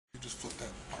just flip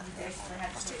that part back on.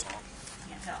 That's the tongue.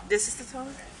 This is the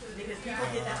tongue? Let me see.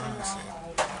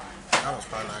 That was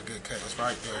probably not a good cut. It's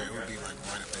right there. It would be like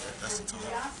right up there. That's the tongue.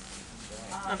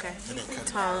 Okay. And then cut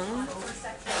Tongue.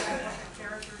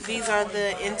 These are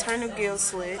the internal gill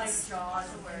slits.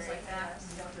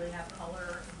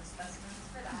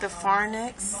 The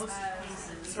pharynx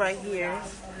is right here.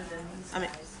 I mean,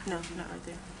 no, not right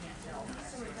there.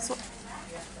 So,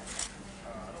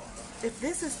 if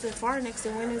this is the pharynx,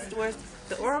 then where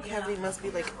the oral cavity must be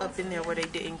like up in there where they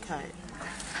didn't cut.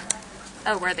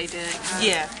 Oh, where they didn't cut?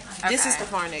 Yeah. Okay. This is the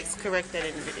pharynx. Correct that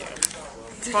in the video.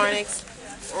 Pharynx,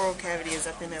 oral cavity is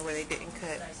up in there where they didn't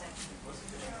cut.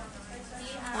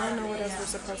 I don't know what else we're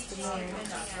supposed to know.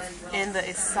 And the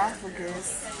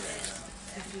esophagus.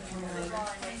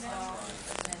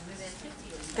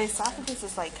 The esophagus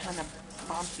is like kind of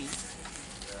bumpy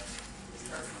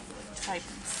type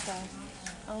stuff.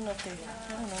 I don't know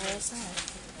where it's at.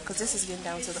 Because this is getting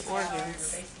down to the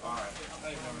organs.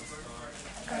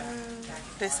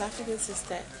 The esophagus is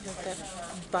that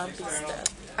bumpy stuff.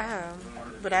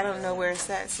 But I don't know where it's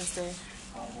at since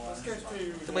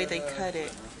the way they cut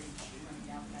it.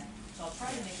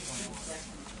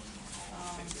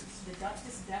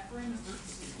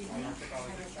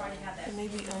 It may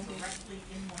be under.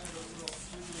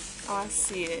 Oh, I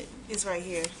see it. It's right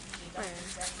here.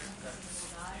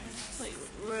 Like,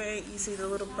 right, you see the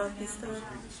little bumpy stuff?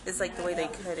 It's like the way they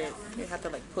cut it. They have to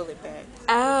like pull it back.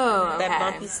 Oh, okay. That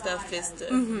bumpy stuff is the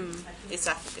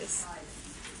esophagus.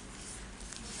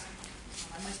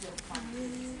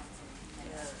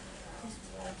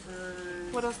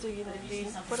 What else do you need?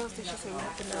 What else did you say we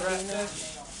have to know?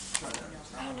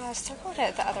 I don't know. I circled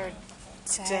it the other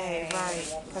day.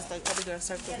 Right. Because the other girl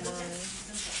circled mine.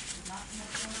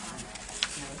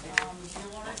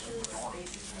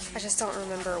 I just don't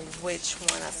remember which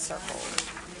one I circled.